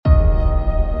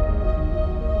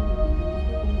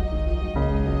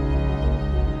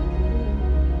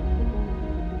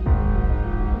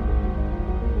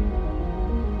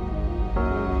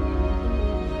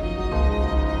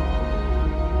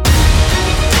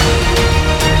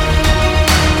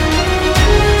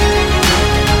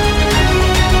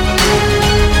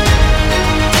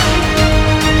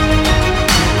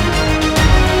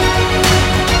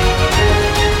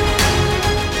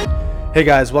Hey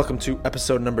guys, welcome to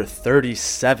episode number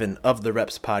 37 of the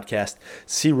Reps Podcast.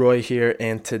 C. Roy here,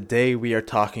 and today we are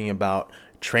talking about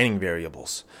training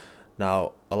variables.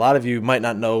 Now, a lot of you might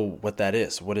not know what that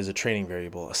is. What is a training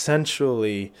variable?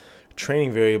 Essentially,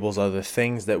 training variables are the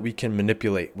things that we can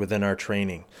manipulate within our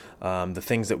training, the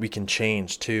things that we can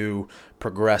change to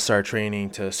progress our training,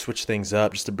 to switch things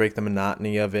up, just to break the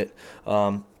monotony of it.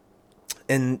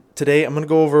 And today I'm going to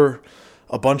go over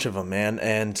a bunch of them, man,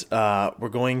 and we're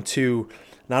going to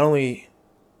not only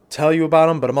tell you about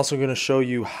them, but I'm also going to show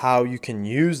you how you can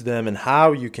use them and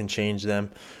how you can change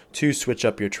them to switch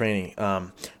up your training.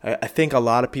 I think a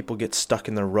lot of people get stuck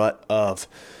in the rut of,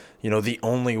 the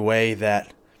only way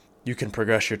that you can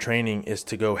progress your training is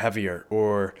to go heavier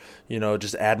or,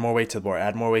 just add more weight to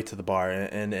the bar,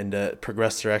 and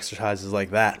progress their exercises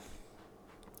like that.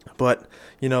 But,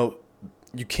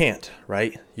 you can't,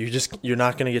 right? You're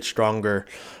not going to get stronger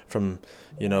from,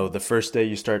 the first day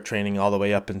you start training all the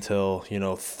way up until,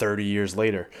 30 years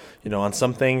later. On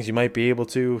some things you might be able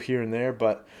to here and there,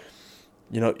 but,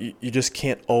 you just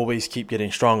can't always keep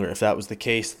getting stronger. If that was the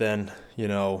case, then,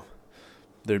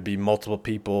 there'd be multiple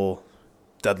people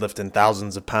deadlifting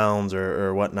thousands of pounds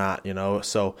or whatnot,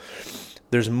 So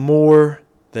there's more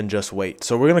than just weight.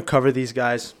 So we're going to cover these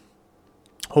guys.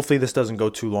 Hopefully this doesn't go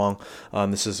too long.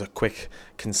 This is a quick,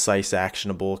 concise,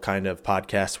 actionable kind of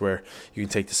podcast where you can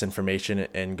take this information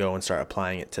and go and start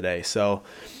applying it today. So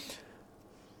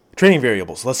training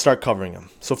variables, let's start covering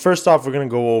them. So first off, we're going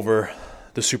to go over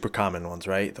the super common ones,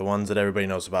 right? The ones that everybody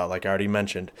knows about, like I already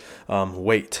mentioned.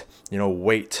 Weight,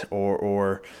 weight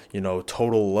or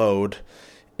total load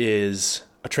is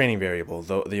a training variable.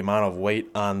 The amount of weight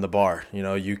on the bar,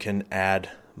 you can add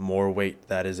more weight.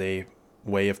 That is a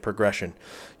way of progression.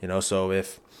 So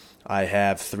if I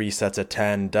have 3 sets of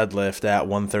 10 deadlift at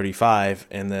 135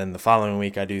 and then the following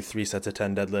week I do 3 sets of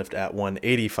 10 deadlift at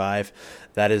 185,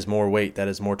 that is more weight, that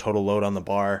is more total load on the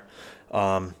bar.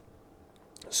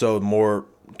 So more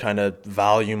kind of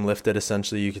volume lifted,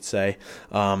 essentially, you could say.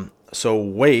 So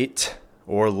weight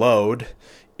or load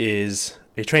is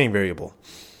a training variable,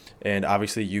 and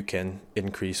obviously you can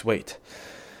increase weight.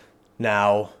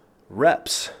 Now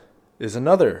reps is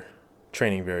another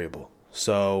training variable.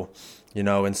 So,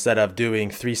 instead of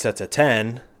doing 3 sets of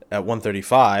 10 at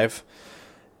 135,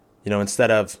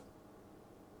 instead of,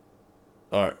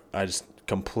 I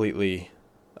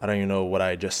don't even know what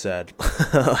I just said.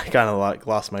 I kind of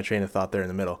lost my train of thought there in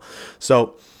the middle.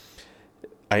 So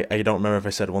I don't remember if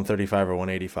I said 135 or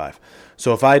 185.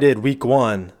 So if I did week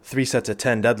 1, 3 sets of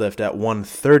 10 deadlift at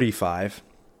 135,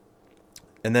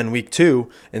 and then week 2,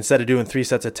 instead of doing 3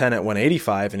 sets of 10 at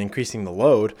 185 and increasing the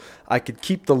load, I could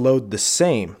keep the load the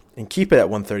same and keep it at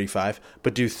 135,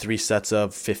 but do 3 sets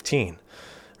of 15,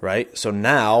 right? So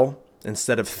now,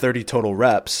 instead of 30 total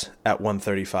reps at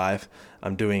 135,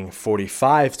 I'm doing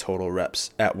 45 total reps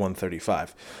at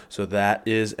 135. So that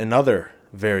is another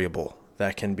variable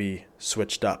that can be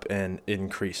switched up and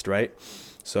increased, right?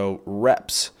 So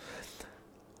reps.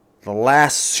 The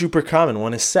last super common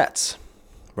one is sets.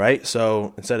 Right?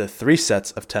 So instead of 3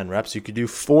 sets of 10 reps, you could do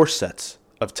 4 sets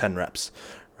of 10 reps,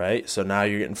 right? So now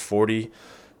you're getting 40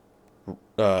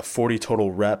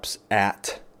 total reps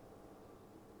at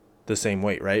the same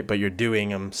weight, right? But you're doing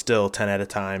them still 10 at a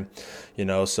time,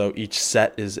 so each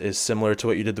set is similar to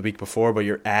what you did the week before, but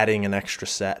you're adding an extra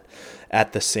set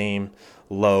at the same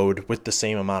load with the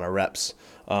same amount of reps.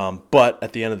 But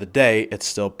at the end of the day, it's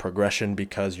still progression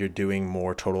because you're doing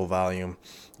more total volume,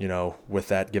 with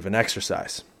that given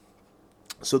exercise.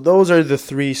 So those are the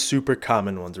 3 super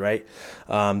common ones, right?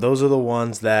 Those are the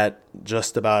ones that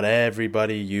just about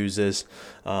everybody uses,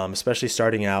 especially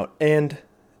starting out, and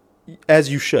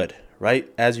as you should,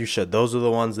 right? As you should. Those are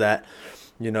the ones that,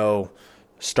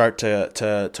 start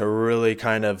to really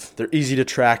kind of, they're easy to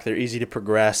track, they're easy to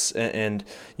progress, and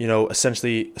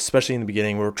essentially, especially in the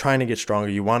beginning, we're trying to get stronger.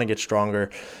 You want to get stronger,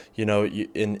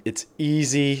 and it's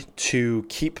easy to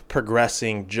keep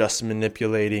progressing just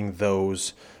manipulating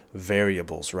those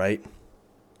variables, right?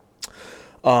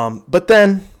 But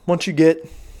then once you get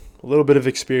a little bit of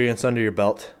experience under your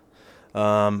belt,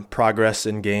 progress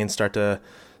and gains start to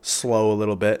slow a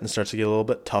little bit and starts to get a little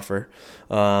bit tougher.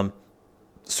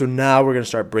 So now we're going to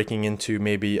start breaking into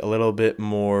maybe a little bit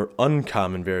more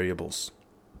uncommon variables.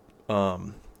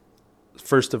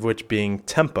 First of which being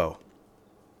tempo.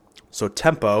 So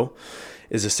tempo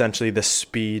is essentially the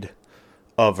speed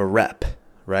of a rep,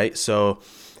 right? So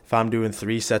if I'm doing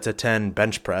 3 sets of 10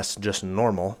 bench press, just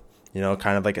normal,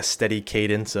 kind of like a steady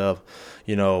cadence of,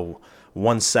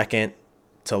 1 second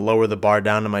to lower the bar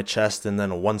down to my chest and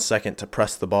then 1 second to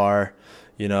press the bar,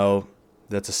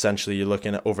 That's essentially, you're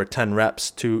looking at over 10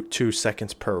 reps, 2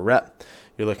 seconds per rep.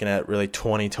 You're looking at really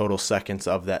 20 total seconds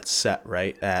of that set,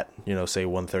 right? At, say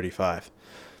 135.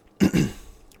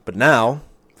 But now,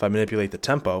 if I manipulate the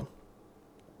tempo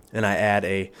and I add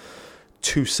a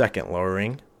 2-second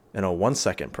lowering and a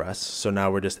 1-second press, so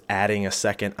now we're just adding a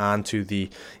second onto the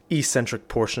eccentric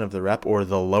portion of the rep, or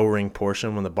the lowering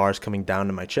portion when the bar's coming down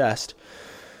to my chest.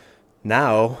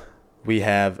 Now we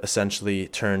have essentially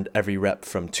turned every rep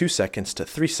from 2 seconds to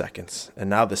 3 seconds.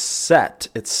 And now the set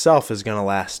itself is going to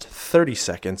last 30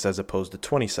 seconds as opposed to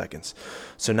 20 seconds.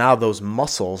 So now those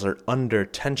muscles are under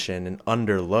tension and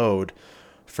under load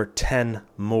for 10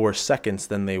 more seconds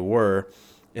than they were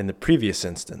in the previous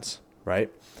instance,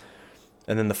 right?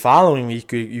 And then the following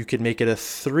week, you could make it a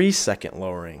 3-second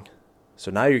lowering. So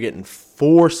now you're getting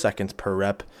 4 seconds per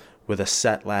rep with a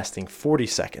set lasting 40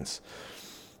 seconds.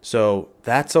 So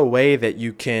that's a way that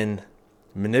you can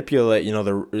manipulate,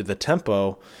 the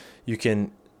tempo. You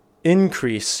can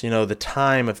increase, the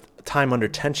time under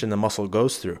tension the muscle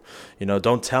goes through.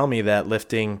 Don't tell me that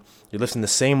you're lifting the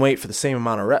same weight for the same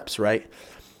amount of reps, right?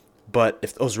 But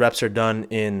if those reps are done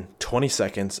in 20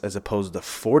 seconds as opposed to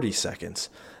 40 seconds,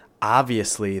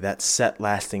 obviously that set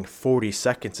lasting 40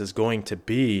 seconds is going to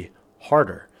be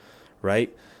harder,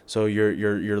 right? So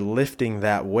you're lifting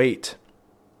that weight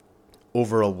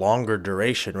over a longer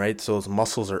duration, right? So those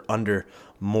muscles are under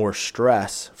more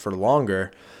stress for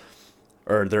longer,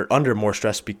 or they're under more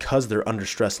stress because they're under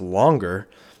stress longer.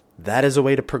 That is a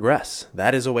way to progress.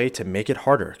 That is a way to make it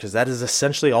harder, because that is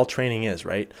essentially all training is,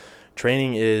 right?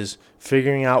 Training is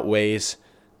figuring out ways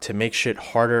to make shit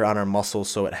harder on our muscles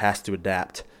so it has to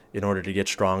adapt in order to get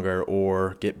stronger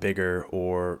or get bigger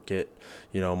or get,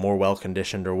 more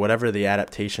well-conditioned, or whatever the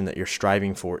adaptation that you're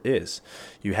striving for is.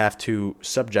 You have to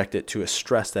subject it to a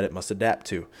stress that it must adapt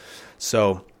to.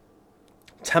 So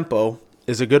tempo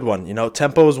is a good one.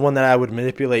 Tempo is one that I would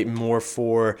manipulate more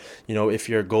for, if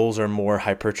your goals are more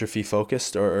hypertrophy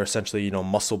focused, or essentially,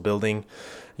 muscle building.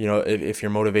 If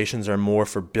your motivations are more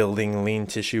for building lean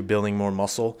tissue, building more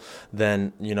muscle,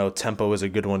 then, tempo is a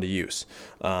good one to use.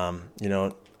 I'm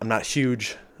not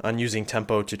huge on using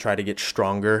tempo to try to get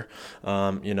stronger.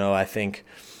 I think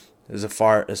as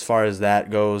far as that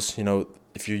goes,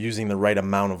 if you're using the right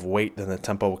amount of weight, then the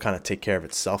tempo will kind of take care of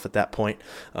itself at that point.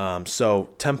 So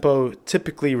tempo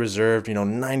typically reserved,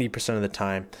 90% of the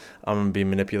time, I'm going to be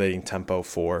manipulating tempo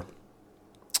for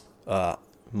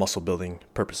muscle building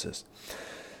purposes.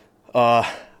 The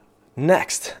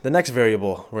next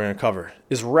variable we're going to cover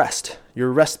is rest,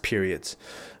 your rest periods.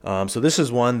 So this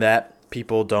is one that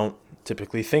people don't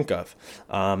typically think of,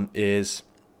 is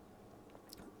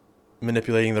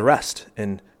manipulating the rest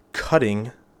and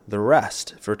cutting the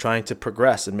rest. For trying to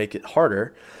progress and make it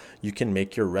harder, you can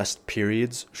make your rest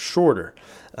periods shorter.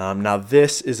 Now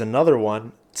this is another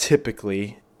one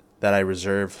typically that I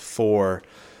reserve for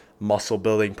muscle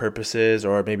building purposes,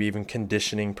 or maybe even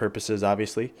conditioning purposes,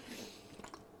 obviously.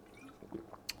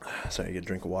 Sorry, I get a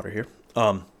drink of water here.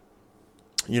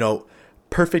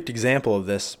 Perfect example of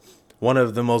this, one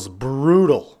of the most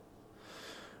brutal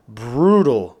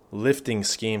lifting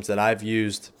schemes that I've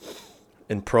used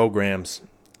in programs.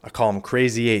 I call them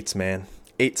crazy eights, man.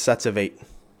 8 sets of 8.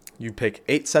 You pick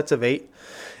 8 sets of 8,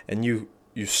 and you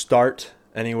start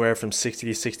anywhere from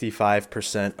 60 to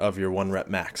 65% of your 1 rep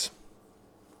max.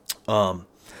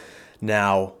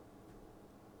 Now,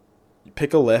 you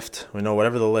pick a lift. We know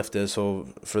whatever the lift is.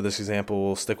 So for this example,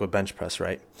 we'll stick with bench press,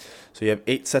 right? So you have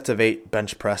 8 sets of 8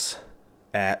 bench press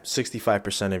at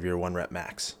 65% of your 1 rep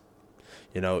max.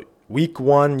 Week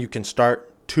 1, you can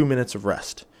start 2 minutes of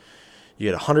rest. You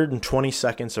get 120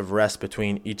 seconds of rest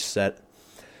between each set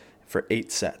for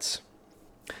 8 sets.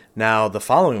 Now, the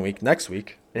following week, next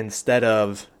week, instead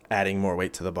of adding more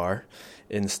weight to the bar,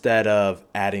 instead of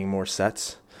adding more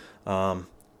sets,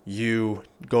 you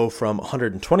go from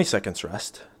 120 seconds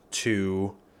rest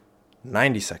to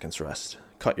 90 seconds rest.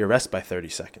 Cut your rest by 30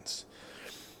 seconds.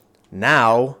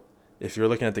 Now, if you're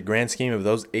looking at the grand scheme of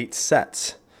those 8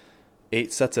 sets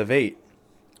of 8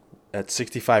 at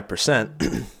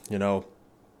 65%,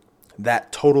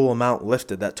 that total amount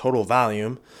lifted, that total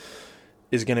volume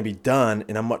is going to be done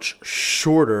in a much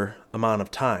shorter amount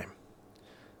of time.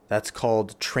 That's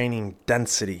called training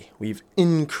density. We've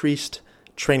increased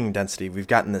training density. We've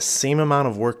gotten the same amount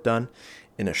of work done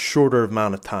in a shorter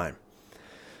amount of time.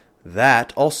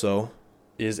 That also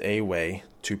is a way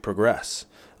to progress.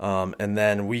 And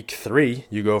then week 3,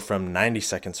 you go from 90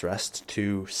 seconds rest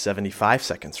to 75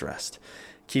 seconds rest.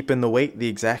 Keeping the weight the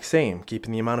exact same,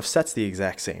 keeping the amount of sets the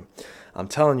exact same. I'm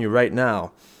telling you right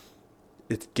now,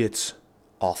 it gets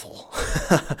awful,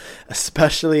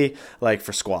 especially like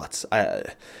for squats.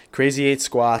 Crazy 8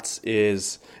 squats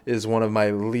is one of my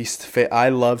least I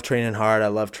love training hard. I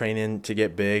love training to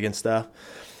get big and stuff,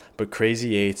 but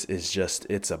Crazy 8s is just,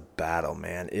 it's a battle,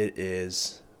 man. It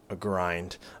is a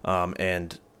grind,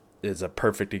 and is a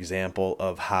perfect example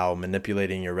of how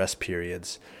manipulating your rest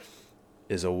periods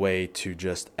is a way to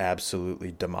just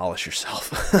absolutely demolish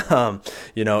yourself.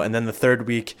 And then the third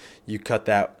week you cut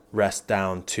that rest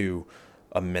down to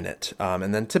a minute.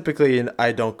 And then typically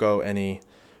I don't go any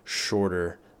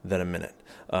shorter than a minute.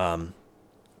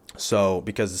 So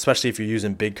because especially if you're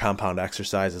using big compound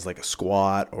exercises like a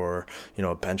squat or,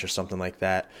 a bench or something like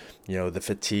that, the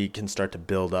fatigue can start to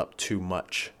build up too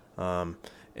much.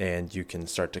 And you can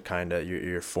start to kind of,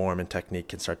 your form and technique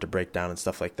can start to break down and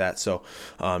stuff like that. So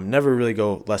never really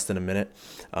go less than a minute.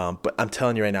 But I'm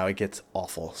telling you right now, it gets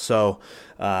awful. So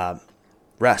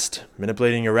rest,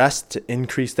 manipulating your rest to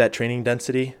increase that training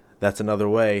density. That's another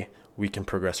way we can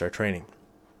progress our training.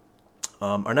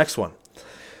 Our next one,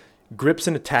 grips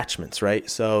and attachments, right?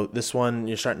 So this one,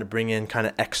 you're starting to bring in kind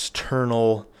of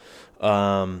external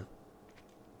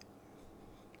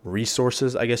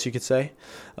resources, I guess you could say.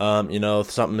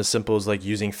 Something as simple as like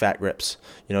using fat grips,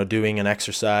 doing an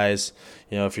exercise,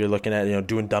 if you're looking at,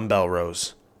 doing dumbbell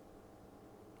rows.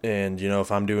 And,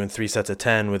 if I'm doing 3 sets of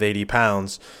 10 with 80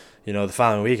 pounds, the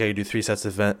following week I could do 3 sets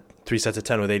of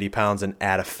 10 with 80 pounds and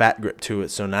add a fat grip to it.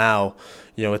 So now,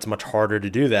 it's much harder to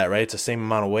do that, right? It's the same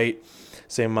amount of weight,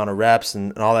 same amount of reps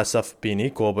and all that stuff being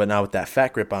equal. But now with that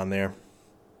fat grip on there,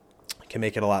 can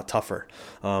make it a lot tougher.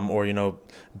 Or,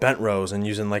 bent rows and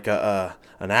using like an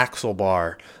axle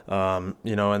bar, and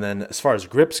then as far as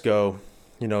grips go,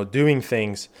 doing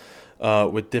things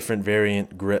with different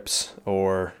variant grips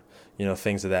or,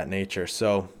 things of that nature.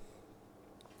 So,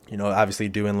 obviously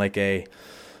doing like an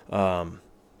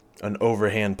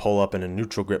overhand pull-up and a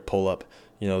neutral grip pull-up,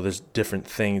 there's different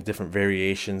things, different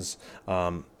variations,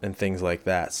 and things like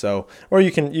that. So, or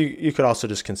you could also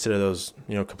just consider those,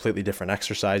 completely different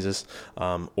exercises.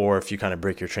 Or if you kind of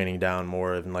break your training down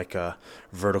more in like a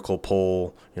vertical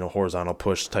pull, horizontal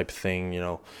push type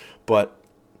thing, but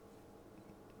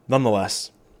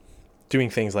nonetheless, doing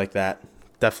things like that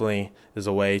definitely is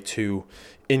a way to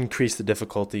increase the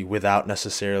difficulty without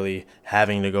necessarily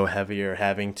having to go heavier,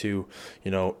 having to,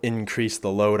 increase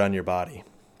the load on your body.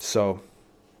 So,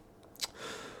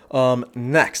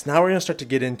 next, now we're going to start to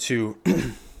get into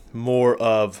more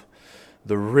of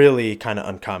the really kind of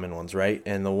uncommon ones, right?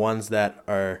 And the ones that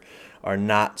are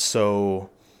not so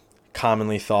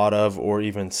commonly thought of or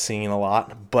even seen a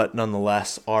lot, but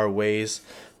nonetheless are ways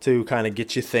to kind of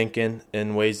get you thinking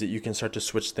in ways that you can start to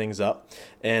switch things up.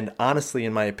 And honestly,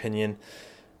 in my opinion,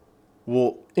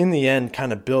 will in the end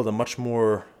kind of build a much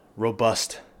more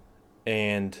robust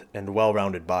and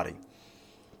well-rounded body.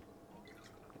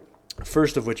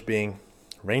 First of which being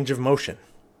range of motion,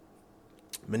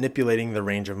 manipulating the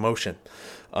range of motion,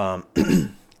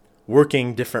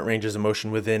 working different ranges of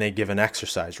motion within a given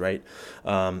exercise, right?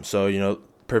 So,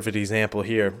 perfect example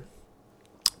here,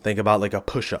 think about like a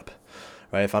push-up,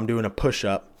 right? If I'm doing a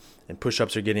push-up and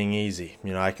push-ups are getting easy,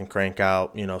 I can crank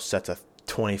out, sets of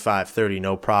 25, 30,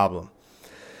 no problem.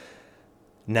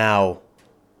 Now,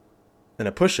 in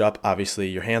a push-up, obviously,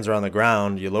 your hands are on the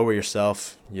ground, you lower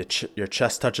yourself, your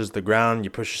chest touches the ground, you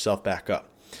push yourself back up.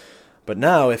 But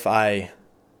now if I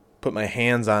put my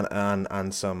hands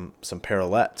on some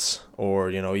parallettes, or,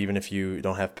 even if you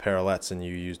don't have parallettes and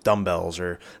you use dumbbells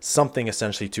or something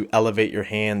essentially to elevate your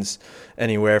hands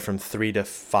anywhere from 3 to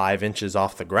 5 inches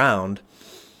off the ground,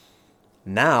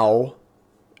 now,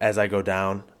 as I go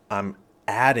down, I'm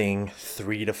adding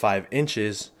 3 to 5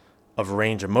 inches of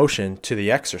range of motion to the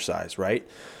exercise, right?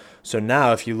 So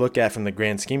now if you look at from the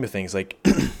grand scheme of things, like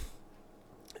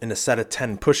in a set of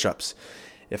 10 push-ups,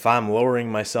 if I'm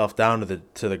lowering myself down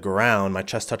to the ground, my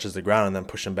chest touches the ground and then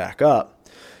pushing back up,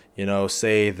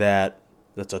 say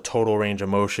that's a total range of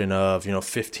motion of,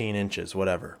 15 inches,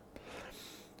 whatever.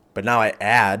 But now I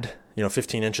add,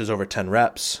 15 inches over 10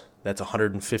 reps, that's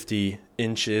 150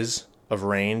 inches of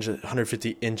range,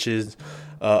 150 inches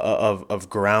of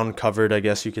ground covered, I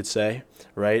guess you could say,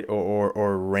 right?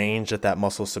 Or range that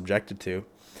muscle is subjected to.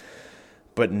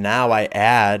 But now I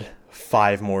add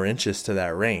 5 more inches to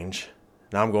that range.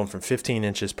 Now I'm going from 15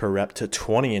 inches per rep to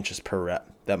 20 inches per rep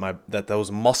that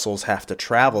those muscles have to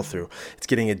travel through. It's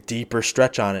getting a deeper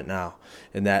stretch on it now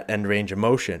in that end range of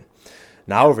motion.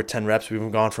 Now over 10 reps,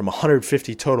 we've gone from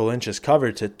 150 total inches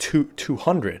covered to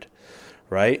 200,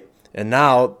 right? And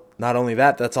now Not only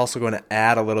that, that's also going to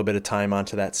add a little bit of time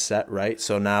onto that set, right?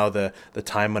 So now the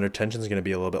time under tension is going to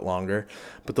be a little bit longer.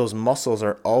 But those muscles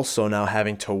are also now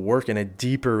having to work in a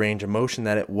deeper range of motion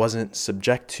that it wasn't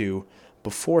subject to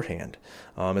beforehand.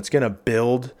 It's going to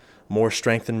build more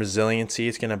strength and resiliency.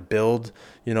 It's going to build,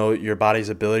 your body's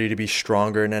ability to be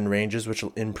stronger in end ranges, which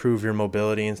will improve your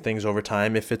mobility and things over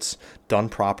time if it's done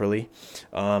properly.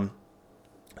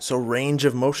 So range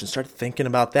of motion, start thinking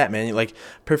about that, man. Like,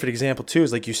 perfect example too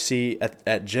is like you see at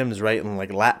gyms, right? And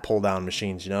like lat pull down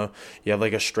machines, you have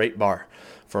like a straight bar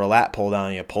for a lat pull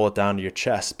down, you pull it down to your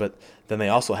chest, but then they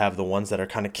also have the ones that are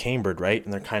kind of cambered, right?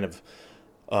 And they're kind of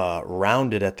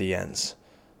rounded at the ends.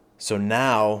 So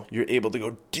now you're able to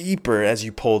go deeper as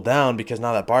you pull down because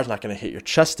now that bar's not going to hit your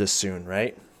chest as soon,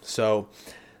 right? So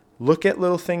look at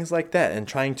little things like that and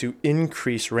trying to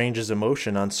increase ranges of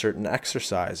motion on certain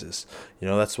exercises.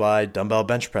 That's why dumbbell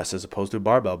bench press as opposed to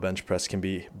barbell bench press can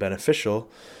be beneficial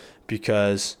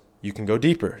because you can go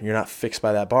deeper. You're not fixed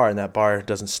by that bar, and that bar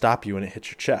doesn't stop you when it hits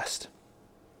your chest.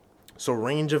 So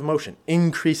range of motion,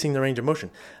 increasing the range of motion,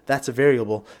 that's a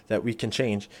variable that we can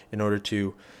change in order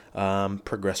to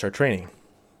progress our training.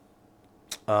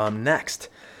 Next,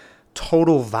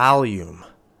 total volume,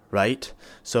 right?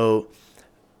 So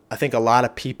I think a lot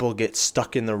of people get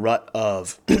stuck in the rut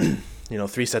of,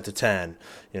 3 sets of 10,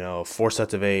 4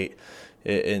 sets of 8,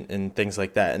 and things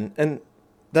like that. And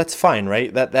that's fine,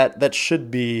 right? That should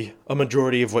be a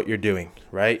majority of what you're doing,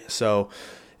 right? So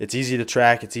it's easy to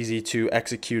track. It's easy to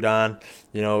execute on.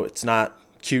 It's not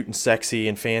cute and sexy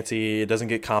and fancy. It doesn't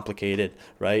get complicated,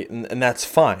 right? And that's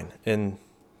fine. And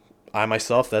I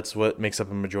myself, that's what makes up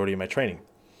a majority of my training.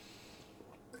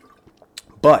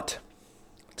 But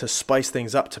to spice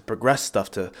things up, to progress stuff,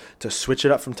 to switch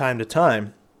it up from time to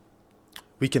time,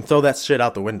 we can throw that shit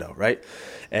out the window, right?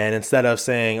 And instead of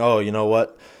saying, oh, you know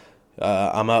what,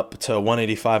 I'm up to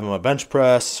 185 on my bench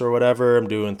press or whatever, I'm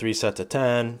doing 3 sets of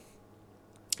 10,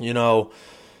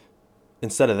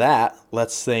 instead of that,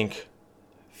 let's think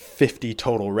 50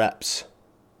 total reps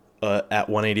at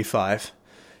 185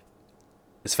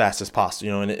 as fast as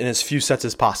possible, in as few sets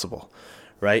as possible,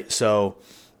 right? So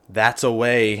that's a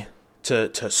way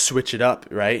to switch it up,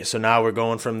 right? So now we're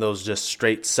going from those just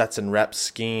straight sets and reps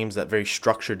schemes, that very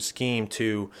structured scheme,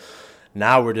 to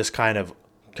now we're just kind of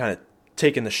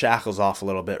taking the shackles off a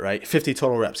little bit, right? 50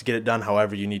 total reps, get it done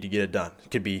however you need to get it done. It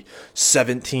could be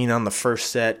 17 on the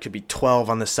first set, could be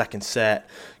 12 on the second set,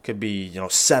 could be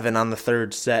 7 on the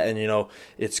third set, and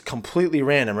it's completely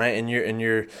random, right? And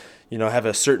you're have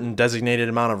a certain designated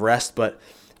amount of rest, but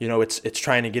it's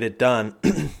trying to get it done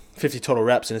 50 total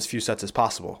reps in as few sets as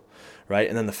possible, right?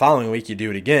 And then the following week you do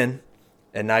it again,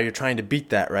 and now you're trying to beat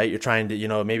that, right? You're trying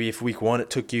to, maybe if week 1 it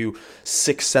took you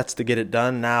 6 sets to get it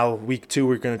done, now week 2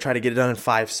 we're going to try to get it done in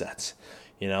 5 sets.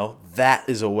 That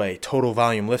is a way. Total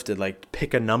volume lifted, like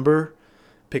pick a number,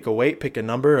 pick a weight, pick a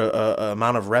number, a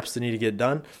amount of reps that need to get it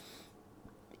done,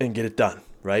 and get it done,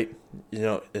 right?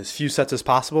 As few sets as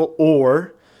possible,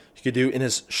 or you could do in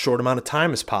as short amount of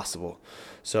time as possible.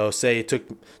 So say it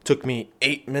took me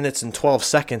 8 minutes and 12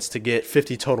 seconds to get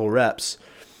 50 total reps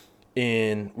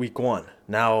in week 1.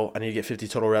 Now I need to get 50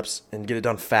 total reps and get it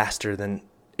done faster than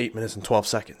 8 minutes and 12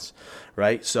 seconds,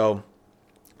 right? So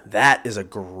that is a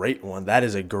great one. That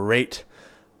is a great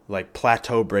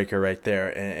plateau breaker right there.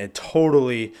 And it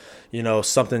totally,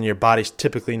 something your body's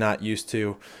typically not used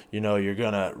to. You're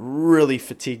going to really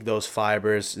fatigue those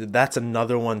fibers. That's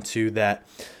another one too that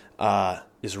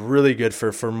is really good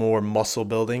for more muscle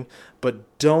building,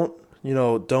 but don't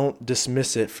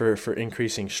dismiss it for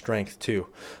increasing strength too.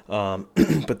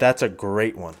 But that's a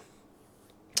great one.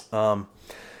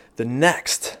 The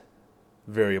next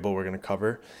variable we're going to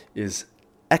cover is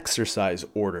exercise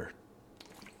order.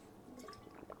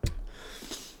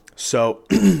 So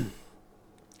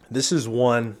this is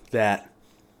one that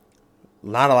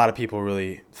not a lot of people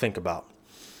really think about,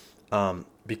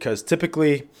 because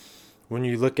typically when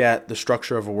you look at the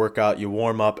structure of a workout, you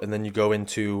warm up and then you go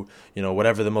into,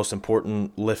 whatever the most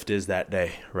important lift is that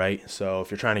day, right? So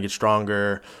if you're trying to get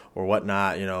stronger or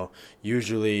whatnot,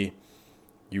 usually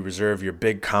you reserve your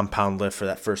big compound lift for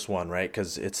that first one, right?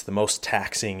 Because it's the most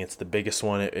taxing, it's the biggest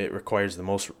one, it requires the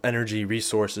most energy,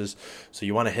 resources. So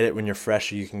you want to hit it when you're fresh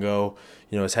so you can go,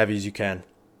 as heavy as you can.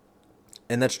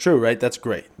 And that's true, right? That's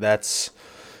great. That's,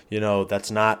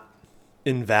 that's not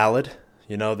invalid,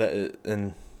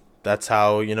 and that's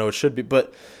how, it should be.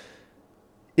 But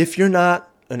if you're not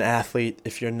an athlete,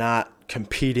 if you're not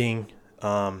competing,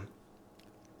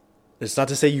 it's not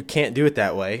to say you can't do it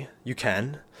that way. You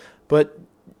can, but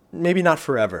maybe not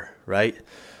forever, right?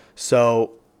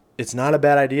 So it's not a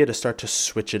bad idea to start to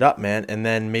switch it up, man. And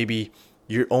then maybe,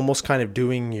 you're almost kind of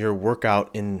doing your workout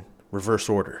in reverse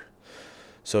order.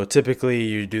 So typically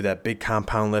you do that big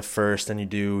compound lift first, then you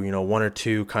do, one or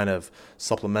two kind of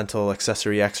supplemental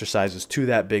accessory exercises to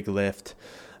that big lift.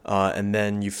 And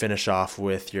then you finish off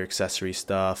with your accessory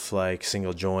stuff like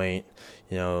single joint,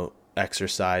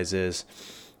 exercises.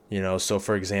 So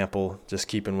for example, just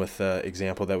keeping with the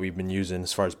example that we've been using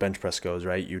as far as bench press goes,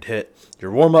 right? You'd hit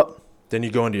your warm up, then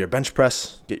you go into your bench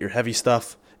press, get your heavy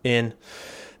stuff in.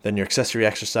 Then your accessory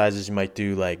exercises, you might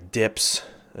do like dips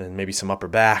and maybe some upper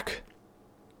back.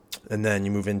 And then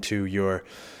you move into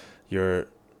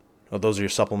those are your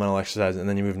supplemental exercises. And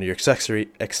then you move into your accessory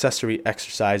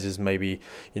exercises, maybe,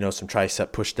 some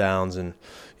tricep push downs and,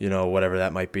 whatever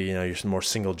that might be, your more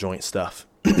single joint stuff.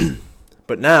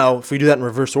 But now if we do that in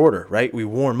reverse order, right, we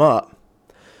warm up,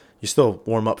 you still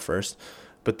warm up first,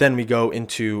 but then we go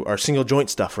into our single joint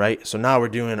stuff, right? So now we're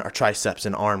doing our triceps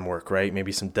and arm work, right?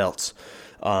 Maybe some delts.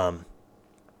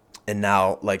 And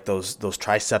now like those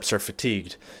triceps are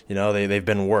fatigued, they've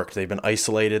been worked, they've been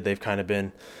isolated, they've kind of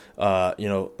been,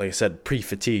 like I said,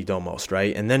 pre-fatigued almost,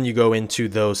 right? And then you go into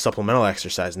those supplemental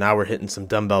exercises. Now we're hitting some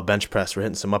dumbbell bench press, we're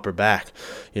hitting some upper back,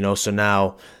 so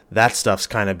now that stuff's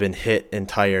kind of been hit and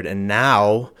tired. And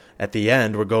now at the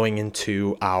end, we're going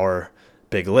into our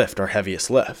big lift, our heaviest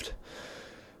lift.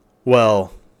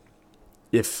 Well,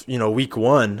 if, week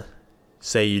one,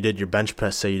 say you did your bench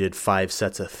press, say you did 5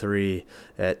 sets of 3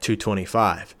 at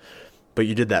 225, but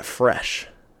you did that fresh,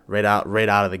 right out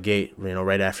of the gate,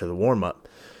 right after the warm up.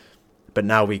 But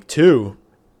now week 2,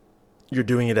 you're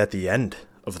doing it at the end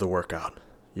of the workout.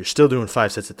 You're still doing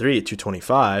 5 sets of 3 at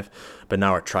 225, but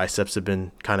now our triceps have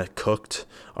been kind of cooked.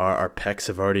 Our pecs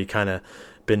have already kind of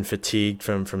been fatigued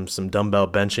from some dumbbell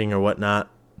benching or whatnot.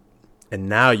 And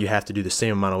now you have to do the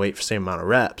same amount of weight for the same amount of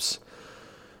reps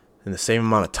in the same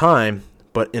amount of time,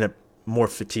 but in a more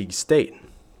fatigued state.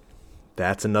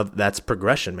 That's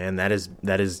progression, man. That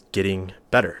is getting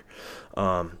better,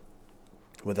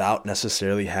 without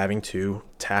necessarily having to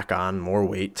tack on more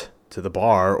weight to the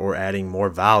bar or adding more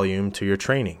volume to your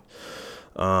training.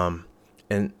 And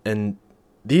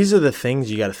these are the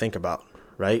things you got to think about,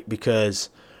 right? Because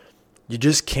you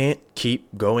just can't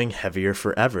keep going heavier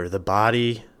forever. The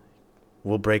body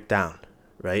will break down,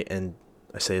 right? And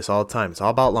I say this all the time. It's all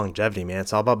about longevity, man.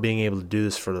 It's all about being able to do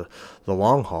this for the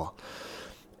long haul.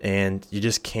 And you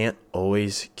just can't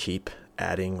always keep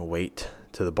adding weight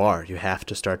to the bar. You have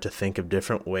to start to think of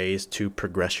different ways to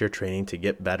progress your training to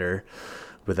get better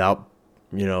without,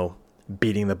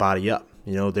 beating the body up.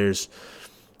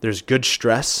 There's good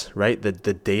stress, right? The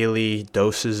daily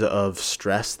doses of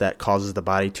stress that causes the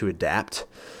body to adapt.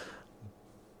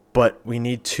 But we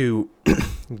need to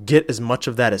get as much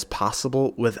of that as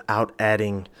possible without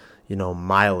adding,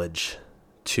 mileage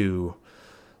to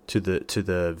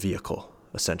the vehicle,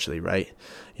 essentially, right?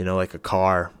 Like a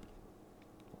car,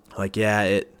 like,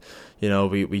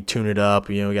 we tune it up,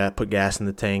 we got to put gas in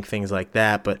the tank, things like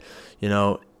that. But,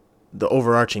 the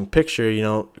overarching picture,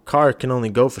 a car can only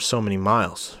go for so many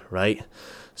miles, right?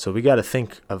 So we got to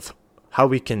think of how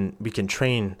we can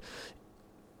train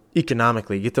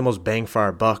economically, get the most bang for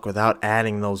our buck without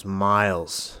adding those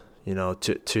miles, to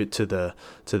the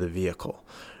vehicle,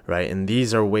 right? And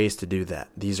these are ways to do that.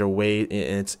 These are ways,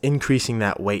 and it's increasing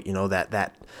that weight,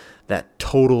 that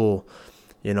total,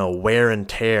 wear and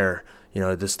tear.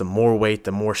 Just the more weight,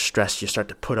 the more stress you start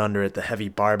to put under it, the heavy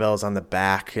barbells on the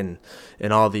back and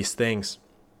all these things.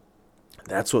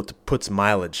 That's what puts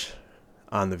mileage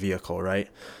on the vehicle, right?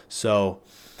 So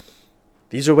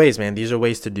these are ways, man. These are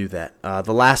ways to do that.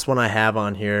 The last one I have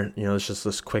on here, it's just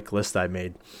this quick list I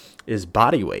made, is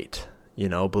body weight.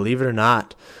 Believe it or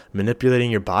not,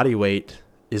 manipulating your body weight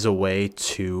is a way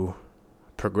to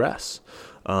progress.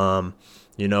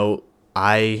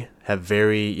 I have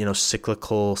very,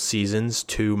 cyclical seasons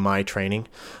to my training.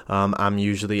 I'm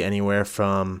usually anywhere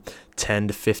from 10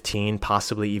 to 15,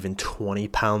 possibly even 20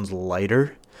 pounds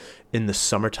lighter in the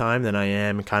summertime than I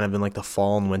am kind of in like the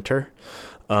fall and winter.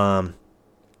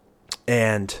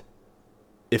 And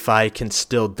if I can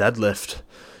still deadlift,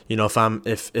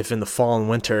 if in the fall and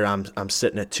winter I'm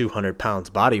sitting at 200 pounds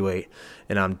body weight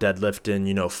and I'm deadlifting,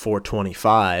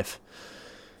 425,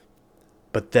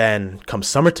 but then come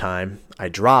summertime, I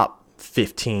drop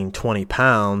 15, 20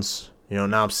 pounds, now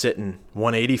I'm sitting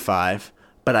 185,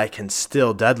 but I can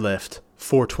still deadlift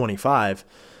 425.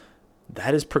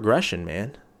 That is progression,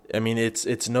 man. I mean,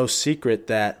 it's no secret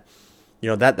that,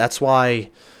 that's why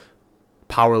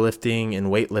powerlifting and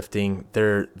weightlifting,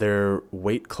 they're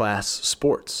weight class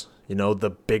sports.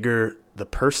 The bigger the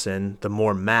person, the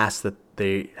more mass that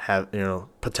they have,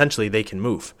 potentially they can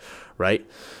move, right?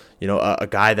 a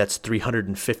guy that's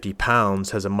 350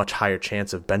 pounds has a much higher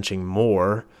chance of benching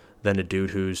more than a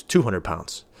dude who's 200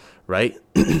 pounds, right?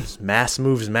 Mass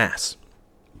moves mass.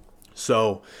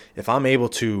 So if I'm able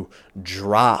to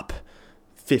drop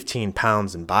 15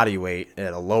 pounds in body weight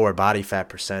at a lower body fat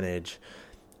percentage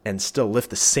and still lift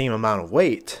the same amount of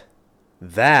weight,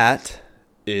 that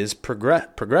is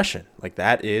progression. Like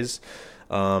that is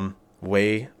a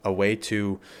way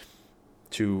to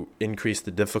increase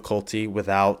the difficulty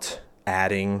without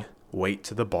adding weight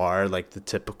to the bar, like the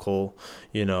typical,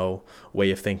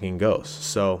 way of thinking goes.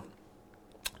 So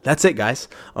that's it, guys.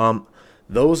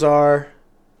 Those are,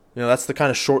 that's the kind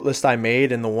of short list I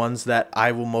made, and the ones that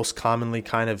I will most commonly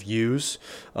kind of use.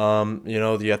 You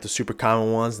have the super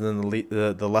common ones and then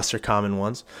the lesser common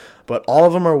ones, but all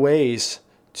of them are ways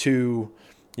to,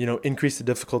 increase the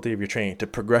difficulty of your training, to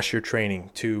progress your training,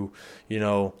 to,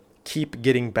 keep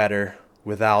getting better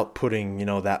without putting,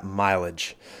 that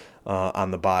mileage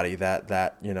on the body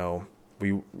that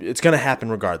it's going to happen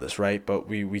regardless, right? But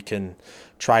we can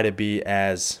try to be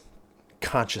as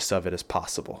conscious of it as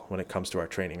possible when it comes to our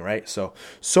training, right? So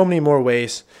many more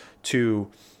ways to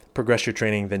progress your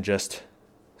training than just,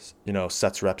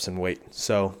 sets, reps, and weight.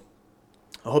 So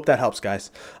I hope that helps,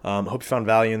 guys. I hope you found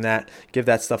value in that. Give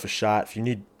that stuff a shot. If you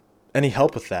need any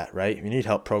help with that, right? If you need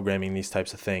help programming these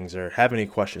types of things or have any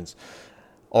questions,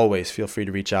 always feel free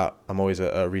to reach out. I'm always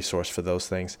a resource for those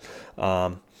things.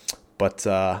 But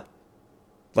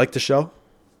like the show,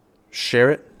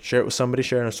 share it with somebody,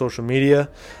 share it on social media,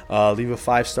 leave a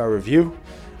 5-star review.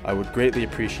 I would greatly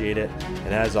appreciate it.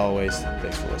 And as always,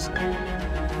 thanks for listening.